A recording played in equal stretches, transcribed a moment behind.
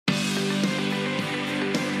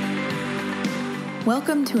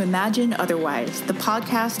Welcome to Imagine Otherwise, the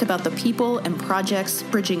podcast about the people and projects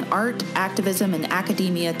bridging art, activism, and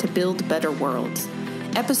academia to build better worlds.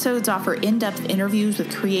 Episodes offer in-depth interviews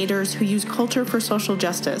with creators who use culture for social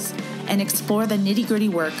justice and explore the nitty-gritty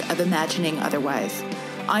work of imagining otherwise.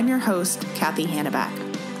 I'm your host, Kathy Hanneback.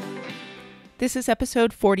 This is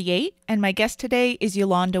episode 48, and my guest today is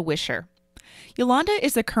Yolanda Wisher. Yolanda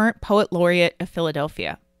is the current Poet Laureate of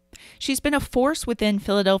Philadelphia. She's been a force within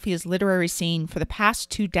Philadelphia's literary scene for the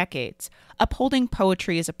past 2 decades, upholding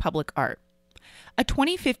poetry as a public art. A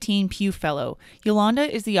 2015 Pew Fellow,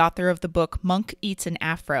 Yolanda is the author of the book Monk Eats an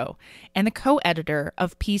Afro and the co-editor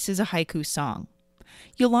of Peace is a Haiku Song.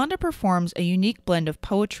 Yolanda performs a unique blend of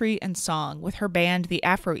poetry and song with her band The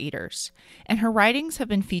Afro Eaters, and her writings have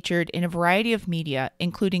been featured in a variety of media,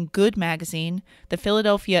 including Good Magazine, The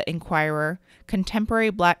Philadelphia Inquirer, Contemporary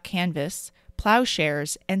Black Canvas,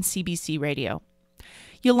 Plowshares, and CBC Radio.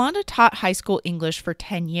 Yolanda taught high school English for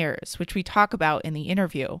 10 years, which we talk about in the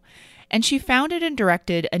interview, and she founded and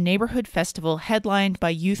directed a neighborhood festival headlined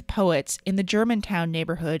by youth poets in the Germantown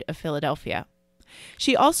neighborhood of Philadelphia.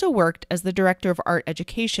 She also worked as the director of art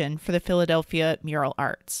education for the Philadelphia Mural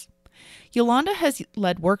Arts. Yolanda has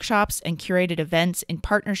led workshops and curated events in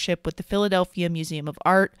partnership with the Philadelphia Museum of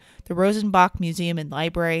Art, the Rosenbach Museum and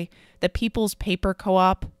Library, the People's Paper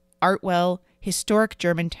Co-op, Artwell, Historic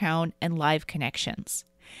Germantown, and Live Connections.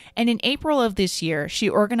 And in April of this year, she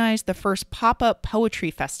organized the first pop-up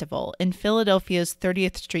poetry festival in Philadelphia's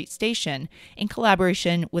 30th Street Station in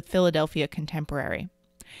collaboration with Philadelphia Contemporary.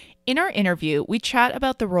 In our interview, we chat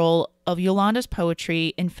about the role of Yolanda's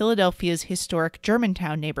poetry in Philadelphia's historic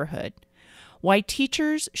Germantown neighborhood, why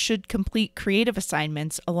teachers should complete creative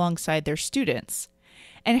assignments alongside their students,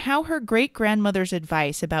 and how her great-grandmother's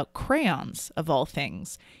advice about crayons, of all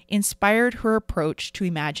things, inspired her approach to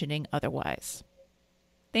imagining otherwise.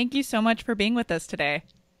 Thank you so much for being with us today.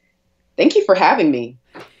 Thank you for having me.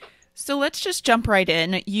 So let's just jump right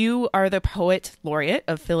in. You are the Poet Laureate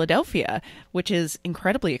of Philadelphia, which is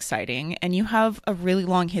incredibly exciting, and you have a really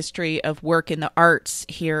long history of work in the arts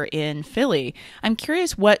here in Philly. I'm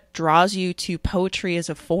curious what draws you to poetry as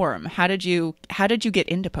a form. How did you get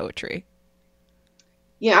into poetry?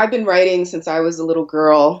 Yeah, I've been writing since I was a little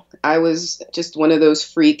girl. I was just one of those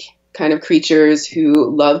freak kind of creatures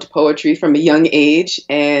who loved poetry from a young age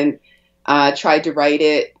and tried to write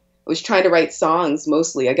it. I was trying to write songs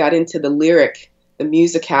mostly. I got into the lyric, the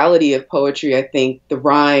musicality of poetry, I think, the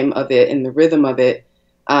rhyme of it and the rhythm of it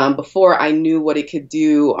before I knew what it could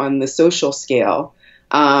do on the social scale.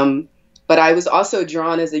 But I was also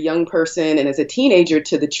drawn as a young person and as a teenager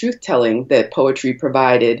to the truth-telling that poetry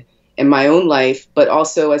provided in my own life, but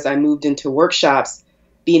also as I moved into workshops,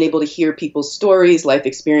 being able to hear people's stories, life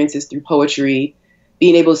experiences through poetry,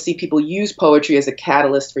 being able to see people use poetry as a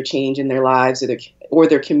catalyst for change in their lives or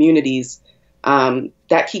their communities,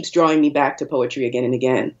 that keeps drawing me back to poetry again and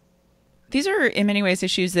again. These are, in many ways,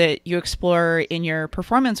 issues that you explore in your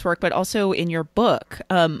performance work, but also in your book,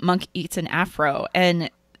 Monk Eats an Afro. And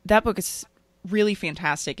that book is really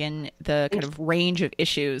fantastic in the kind of range of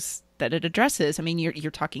issues that it addresses. I mean, you're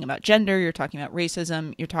talking about gender, you're talking about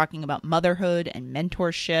racism, you're talking about motherhood and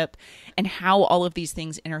mentorship, and how all of these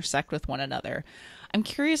things intersect with one another. I'm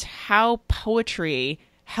curious how poetry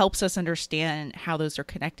helps us understand how those are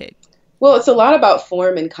connected. Well, it's a lot about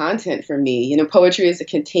form and content for me. You know, poetry is a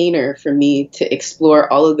container for me to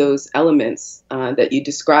explore all of those elements that you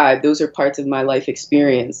described. Those are parts of my life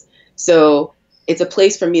experience. So it's a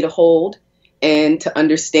place for me to hold and to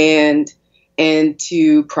understand and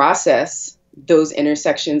to process those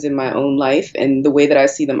intersections in my own life and the way that I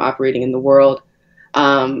see them operating in the world.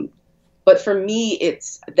 But for me,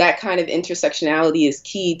 it's that kind of intersectionality is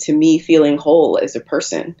key to me feeling whole as a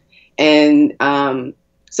person. And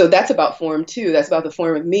so that's about form too. That's about the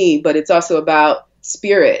form of me, but it's also about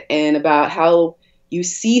spirit and about how you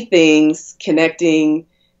see things connecting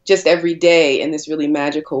just every day in this really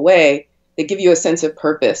magical way that give you a sense of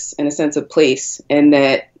purpose and a sense of place, and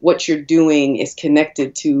that what you're doing is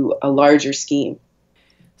connected to a larger scheme.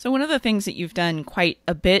 So one of the things that you've done quite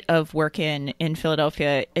a bit of work in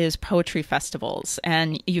Philadelphia is poetry festivals.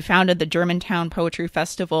 And you founded the Germantown Poetry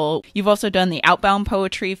Festival. You've also done the Outbound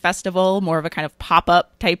Poetry Festival, more of a kind of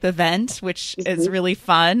pop-up type event, which is really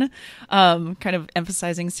fun, kind of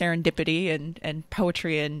emphasizing serendipity and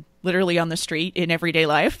poetry and literally on the street in everyday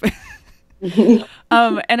life.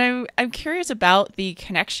 And I'm curious about the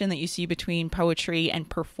connection that you see between poetry and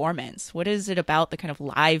performance. What is it about the kind of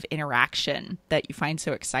live interaction that you find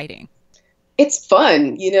so exciting? It's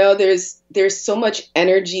fun. You know, there's so much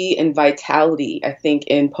energy and vitality, I think,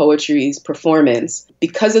 in poetry's performance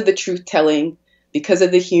because of the truth telling, because of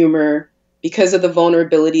the humor, because of the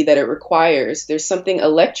vulnerability that it requires. There's something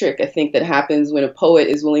electric, I think, that happens when a poet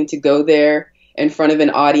is willing to go there in front of an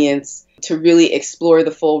audience to really explore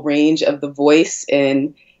the full range of the voice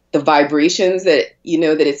and the vibrations that,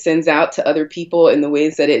 that it sends out to other people in the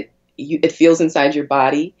ways that it feels inside your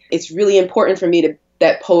body. It's really important for me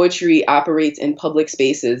that poetry operates in public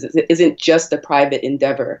spaces. It isn't just a private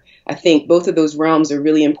endeavor. I think both of those realms are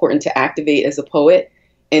really important to activate as a poet,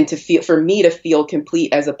 and for me to feel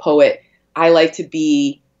complete as a poet. I like to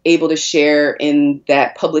be able to share in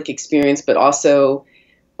that public experience, but also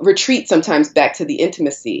retreat sometimes back to the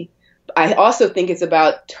intimacy. I also think it's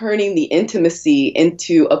about turning the intimacy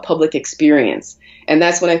into a public experience. And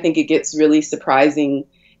that's when I think it gets really surprising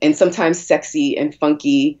and sometimes sexy and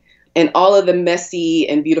funky and all of the messy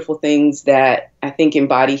and beautiful things that I think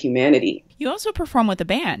embody humanity. You also perform with a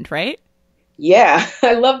band, right? Yeah,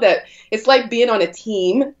 I love that. It's like being on a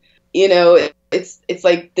team. It's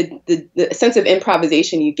like the sense of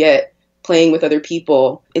improvisation you get playing with other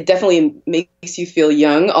people. It definitely makes you feel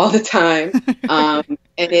young all the time.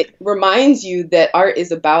 And it reminds you that art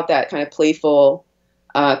is about that kind of playful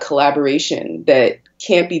collaboration that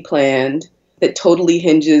can't be planned, that totally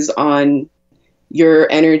hinges on your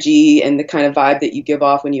energy and the kind of vibe that you give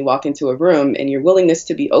off when you walk into a room and your willingness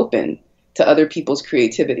to be open to other people's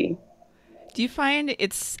creativity. Do you find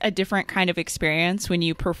it's a different kind of experience when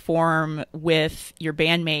you perform with your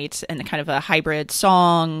bandmates and kind of a hybrid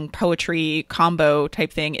song, poetry combo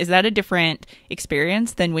type thing? Is that a different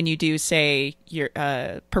experience than when you do, say, you're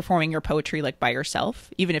performing your poetry like by yourself,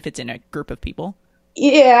 even if it's in a group of people?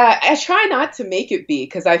 Yeah, I try not to make it be,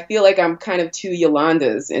 because I feel like I'm kind of two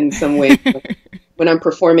Yolandas in some way. When I'm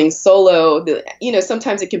performing solo,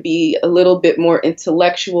 sometimes it can be a little bit more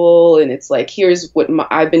intellectual, and it's like, here's what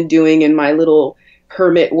I've been doing in my little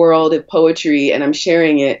hermit world of poetry, and I'm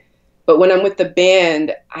sharing it. But when I'm with the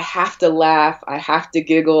band, I have to laugh, I have to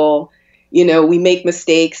giggle. We make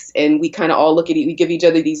mistakes, and we kind of all look at we give each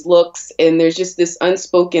other these looks, and there's just this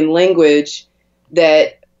unspoken language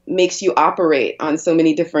that makes you operate on so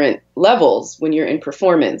many different levels when you're in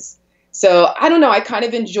performance. So I don't know, I kind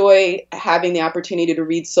of enjoy having the opportunity to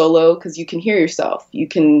read solo, because you can hear yourself, you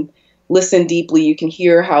can listen deeply, you can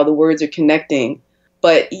hear how the words are connecting.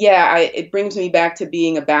 But yeah, it brings me back to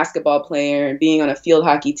being a basketball player and being on a field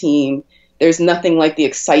hockey team. There's nothing like the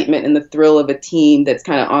excitement and the thrill of a team that's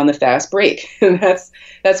kind of on the fast break. And that's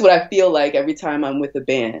what I feel like every time I'm with a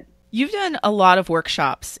band. You've done a lot of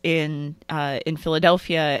workshops in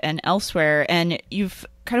Philadelphia and elsewhere, and you've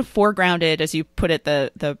kind of foregrounded, as you put it,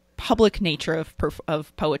 the public nature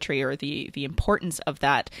of poetry, or the importance of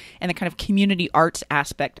that, and the kind of community arts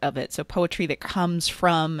aspect of it. So poetry that comes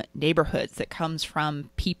from neighborhoods, that comes from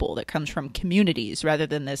people, that comes from communities, rather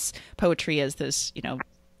than this poetry as this,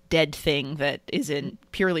 dead thing that is in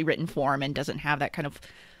purely written form and doesn't have that kind of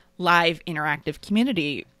live interactive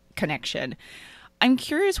community connection. I'm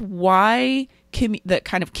curious why the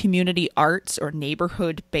kind of community arts or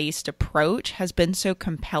neighborhood-based approach has been so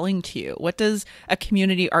compelling to you. What does a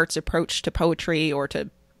community arts approach to poetry or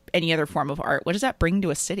to any other form of art, what does that bring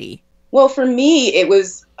to a city? Well, for me, it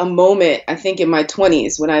was a moment, I think, in my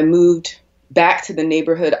 20s when I moved back to the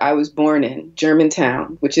neighborhood I was born in,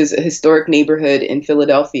 Germantown, which is a historic neighborhood in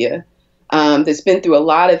Philadelphia that's been through a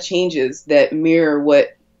lot of changes that mirror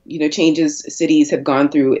what, changes cities have gone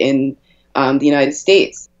through in the United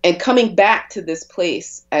States. And coming back to this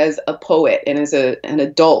place as a poet and as an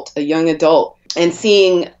adult, a young adult, and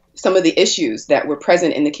seeing some of the issues that were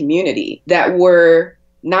present in the community that were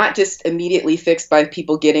not just immediately fixed by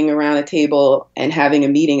people getting around a table and having a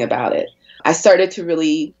meeting about it. I started to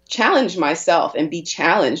really challenge myself and be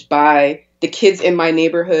challenged by the kids in my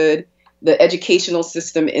neighborhood, the educational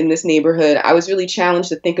system in this neighborhood. I was really challenged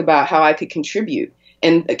to think about how I could contribute,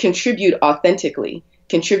 and contribute authentically,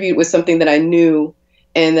 contribute with something that I knew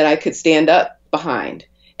and that I could stand up behind.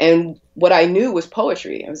 And what I knew was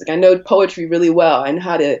poetry. I was like, I know poetry really well. I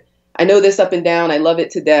know this up and down. I love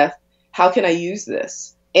it to death. How can I use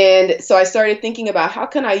this? And so I started thinking about, how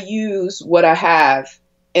can I use what I have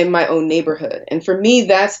in my own neighborhood? And for me,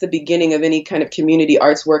 that's the beginning of any kind of community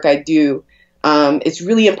arts work I do. It's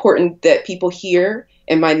really important that people here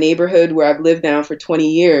in my neighborhood, where I've lived now for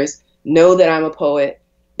 20 years, know that I'm a poet.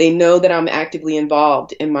 They know that I'm actively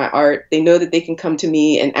involved in my art. They know that they can come to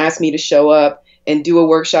me and ask me to show up and do a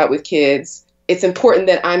workshop with kids. It's important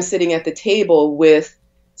that I'm sitting at the table with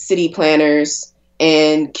city planners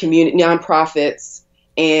and community nonprofits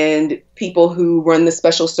and people who run the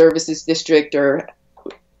special services district or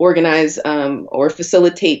organize or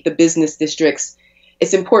facilitate the business districts.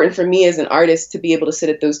 It's important for me as an artist to be able to sit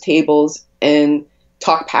at those tables and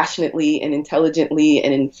talk passionately and intelligently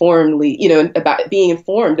and informedly, about being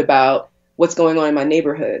informed about what's going on in my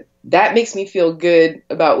neighborhood. That makes me feel good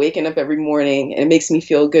about waking up every morning, and it makes me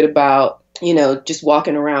feel good about, just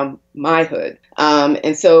walking around my hood.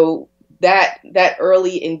 And so that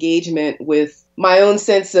early engagement with my own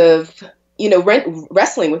sense of,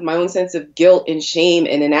 wrestling with my own sense of guilt and shame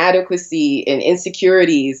and inadequacy and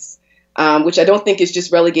insecurities, which I don't think is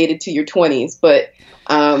just relegated to your 20s, but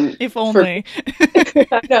if only.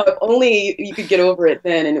 I know, if only you could get over it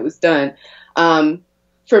then and it was done.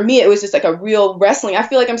 For me, it was just like a real wrestling. I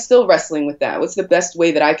feel like I'm still wrestling with that. What's the best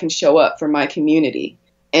way that I can show up for my community?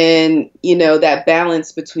 And, that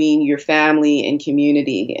balance between your family and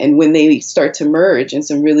community, and when they start to merge in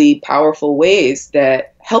some really powerful ways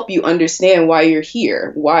that help you understand why you're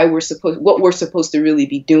here, what we're supposed to really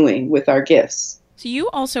be doing with our gifts. So you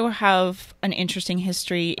also have an interesting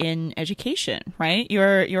history in education, right?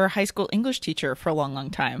 You're a high school English teacher for a long,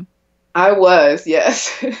 long time. I was,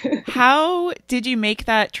 yes. How did you make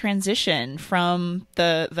that transition from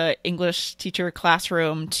the English teacher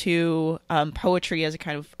classroom to poetry as a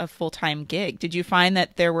kind of a full-time gig? Did you find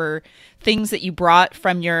that there were things that you brought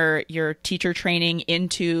from your teacher training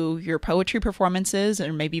into your poetry performances,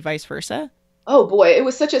 or maybe vice versa? Oh boy, it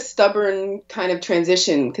was such a stubborn kind of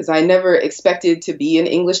transition because I never expected to be an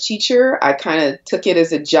English teacher. I kind of took it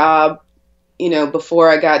as a job, before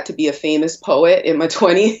I got to be a famous poet in my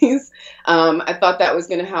 20s. I thought that was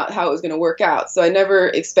how it was going to work out. So I never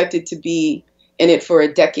expected to be in it for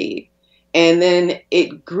a decade. And then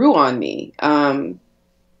it grew on me,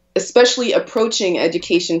 especially approaching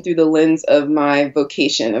education through the lens of my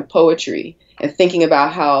vocation of poetry and thinking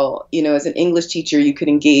about how, as an English teacher, you could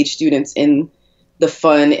engage students in the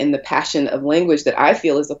fun and the passion of language that I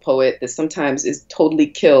feel as a poet that sometimes is totally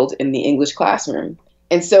killed in the English classroom.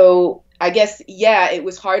 And so I guess, it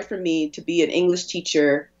was hard for me to be an English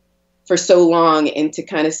teacher for so long and to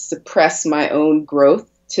kind of suppress my own growth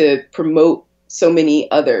to promote so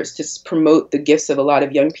many others, to promote the gifts of a lot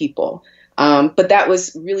of young people. But that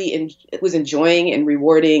was really, it was enjoying and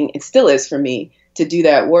rewarding. It still is for me to do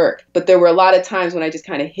that work. But there were a lot of times when I just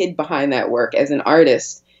kind of hid behind that work as an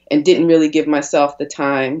artist and didn't really give myself the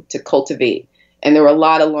time to cultivate. And there were a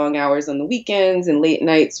lot of long hours on the weekends and late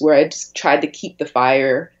nights where I just tried to keep the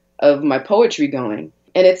fire of my poetry going.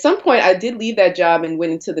 And at some point I did leave that job and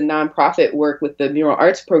went into the nonprofit work with the Mural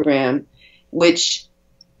Arts program, which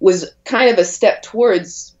was kind of a step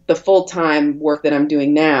towards the full-time work that I'm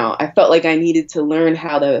doing now. I felt like I needed to learn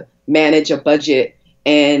how to manage a budget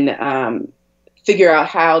and figure out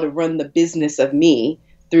how to run the business of me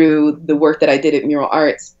through the work that I did at Mural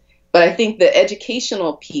Arts. But I think the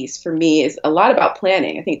educational piece for me is a lot about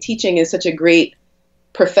planning. I think teaching is such a great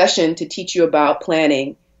profession to teach you about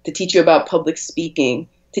planning, to teach you about public speaking,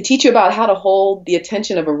 to teach you about how to hold the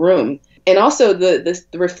attention of a room, and also the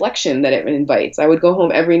reflection that it invites. I would go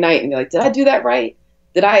home every night and be like, did I do that right?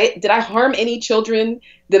 Did I harm any children?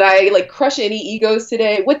 Did I crush any egos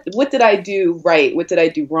today? What did I do right? What did I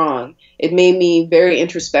do wrong? It made me very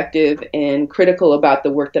introspective and critical about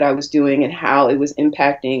the work that I was doing and how it was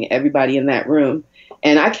impacting everybody in that room.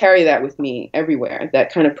 And I carry that with me everywhere,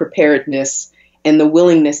 that kind of preparedness and the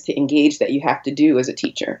willingness to engage that you have to do as a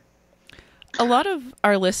teacher. A lot of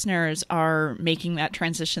our listeners are making that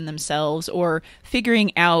transition themselves or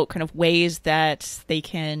figuring out kind of ways that they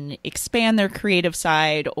can expand their creative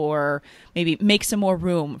side or maybe make some more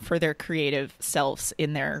room for their creative selves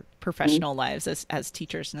in their professional lives as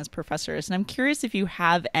teachers and as professors. And I'm curious if you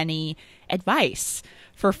have any advice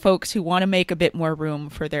for folks who want to make a bit more room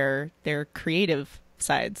for their creative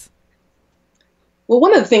sides. Well,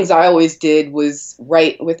 one of the things I always did was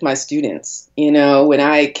write with my students. When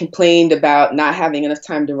I complained about not having enough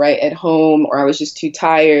time to write at home or I was just too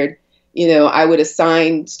tired, I would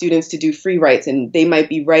assign students to do free writes and they might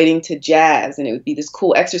be writing to jazz and it would be this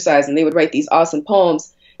cool exercise and they would write these awesome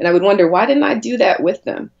poems. And I would wonder, why didn't I do that with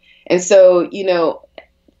them? And so,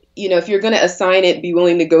 if you're going to assign it, be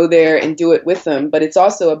willing to go there and do it with them. But it's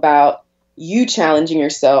also about you challenging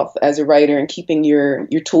yourself as a writer and keeping your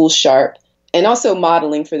tools sharp. And also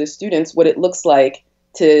modeling for the students what it looks like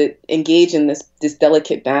to engage in this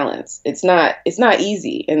delicate balance. It's not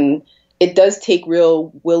easy. And it does take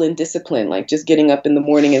real will and discipline, like just getting up in the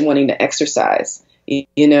morning and wanting to exercise,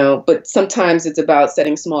 but sometimes it's about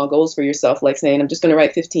setting small goals for yourself, like saying, I'm just going to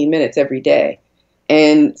write 15 minutes every day.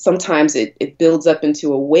 And sometimes it builds up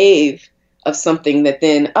into a wave of something that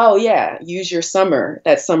then, use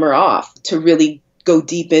that summer off to really go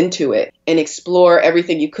deep into it and explore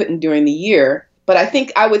everything you couldn't during the year. But I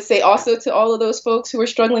think I would say also to all of those folks who are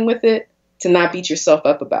struggling with it, to not beat yourself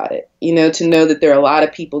up about it, to know that there are a lot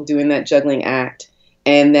of people doing that juggling act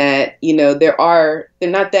And that, there are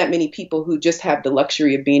not that many people who just have the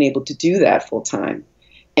luxury of being able to do that full time,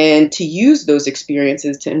 and to use those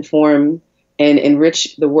experiences to inform and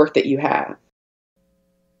enrich the work that you have.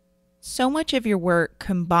 So much of your work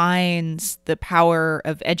combines the power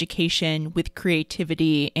of education with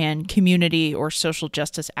creativity and community or social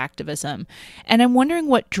justice activism. And I'm wondering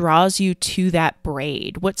what draws you to that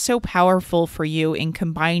braid. What's so powerful for you in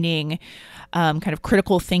combining kind of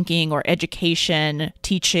critical thinking or education,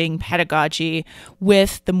 teaching, pedagogy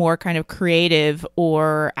with the more kind of creative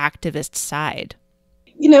or activist side?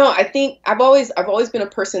 I think I've always been a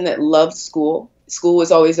person that loved school. School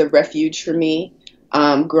was always a refuge for me.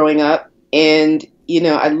 Growing up. And,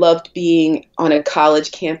 I loved being on a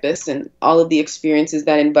college campus and all of the experiences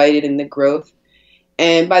that invited and the growth.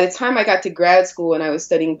 And by the time I got to grad school and I was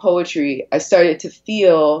studying poetry, I started to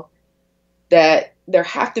feel that there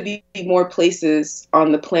have to be more places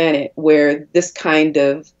on the planet where these kinds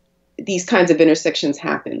of intersections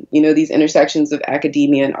happen, these intersections of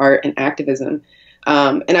academia and art and activism.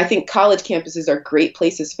 And I think college campuses are great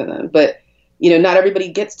places for them. But not everybody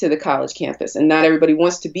gets to the college campus, and not everybody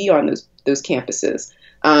wants to be on those campuses.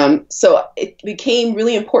 So it became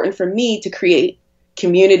really important for me to create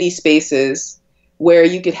community spaces where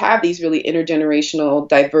you could have these really intergenerational,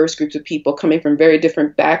 diverse groups of people coming from very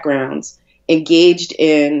different backgrounds, engaged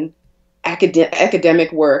in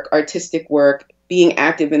academic work, artistic work, being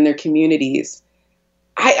active in their communities.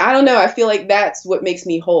 I don't know. I feel like that's what makes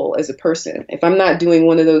me whole as a person. If I'm not doing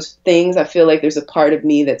one of those things, I feel like there's a part of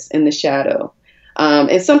me that's in the shadow.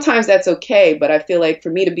 And sometimes that's okay. But I feel like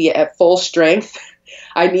for me to be at full strength,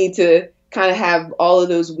 I need to kind of have all of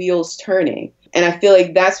those wheels turning. And I feel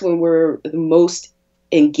like that's when we're the most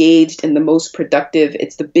engaged and the most productive.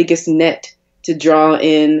 It's the biggest net to draw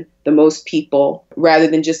in the most people, rather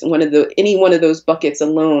than just any one of those buckets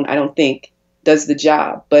alone, I don't think does the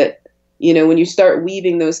job. But when you start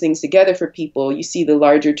weaving those things together for people, you see the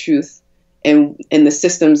larger truth and the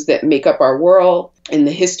systems that make up our world and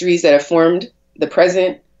the histories that have formed the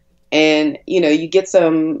present. And, you get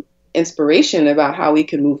some inspiration about how we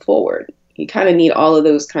can move forward. You kind of need all of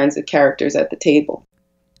those kinds of characters at the table.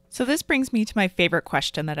 So this brings me to my favorite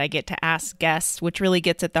question that I get to ask guests, which really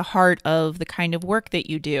gets at the heart of the kind of work that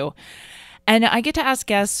you do. And I get to ask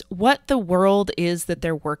guests what the world is that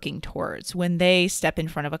they're working towards when they step in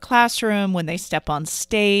front of a classroom, when they step on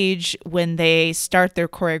stage, when they start their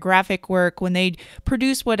choreographic work, when they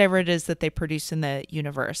produce whatever it is that they produce in the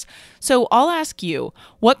universe. So I'll ask you,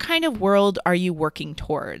 what kind of world are you working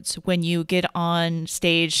towards when you get on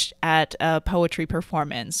stage at a poetry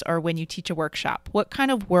performance or when you teach a workshop? What kind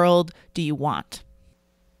of world do you want?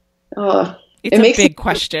 It's a big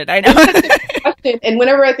question, I know. And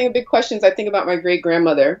whenever I think of big questions, I think about my great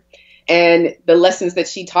grandmother and the lessons that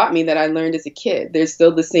she taught me that I learned as a kid. There's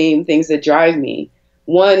still the same things that drive me.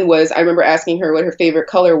 One was, I remember asking her what her favorite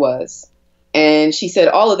color was. And she said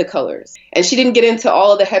all of the colors. And she didn't get into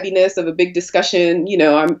all of the heaviness of a big discussion.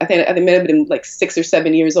 I think I may have been like 6 or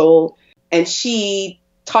 7 years old. And she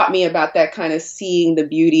taught me about that kind of seeing the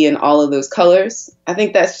beauty in all of those colors. I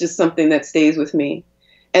think that's just something that stays with me.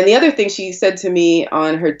 And the other thing she said to me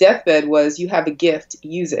on her deathbed was, you have a gift,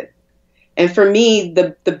 use it. And for me,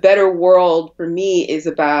 the better world for me is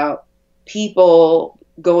about people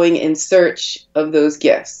going in search of those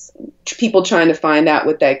gifts, people trying to find out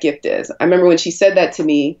what that gift is. I remember when she said that to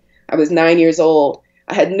me, I was 9 years old.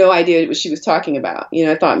 I had no idea what she was talking about.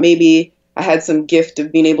 I thought maybe I had some gift of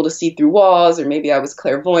being able to see through walls, or maybe I was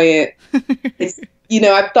clairvoyant.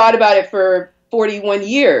 I've thought about it for 41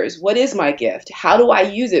 years. What is my gift? How do I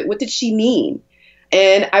use it? What did she mean?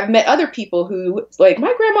 And I've met other people who, like,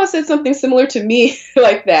 my grandma said something similar to me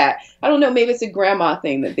like that. I don't know, maybe it's a grandma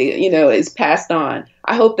thing that they, is passed on.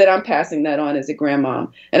 I hope that I'm passing that on as a grandma.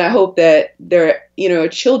 And I hope that there,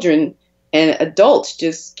 children and adults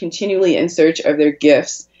just continually in search of their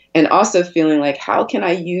gifts and also feeling like, how can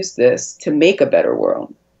I use this to make a better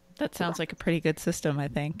world? That sounds like a pretty good system, I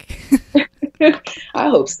think. I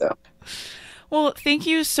hope so. Well, thank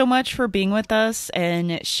you so much for being with us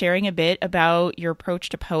and sharing a bit about your approach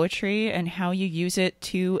to poetry and how you use it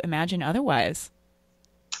to imagine otherwise.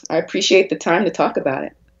 I appreciate the time to talk about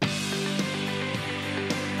it.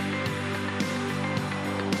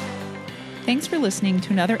 Thanks for listening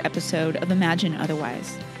to another episode of Imagine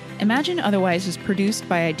Otherwise. Imagine Otherwise is produced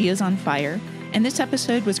by Ideas on Fire, and this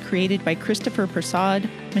episode was created by Christopher Prasad,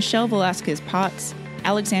 Michelle Velasquez-Potts,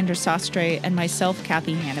 Alexander Sastre, and myself,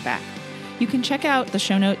 Kathy Hanneback. You can check out the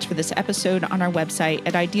show notes for this episode on our website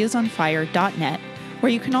at ideasonfire.net,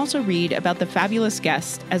 where you can also read about the fabulous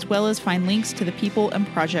guest, as well as find links to the people and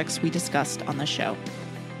projects we discussed on the show.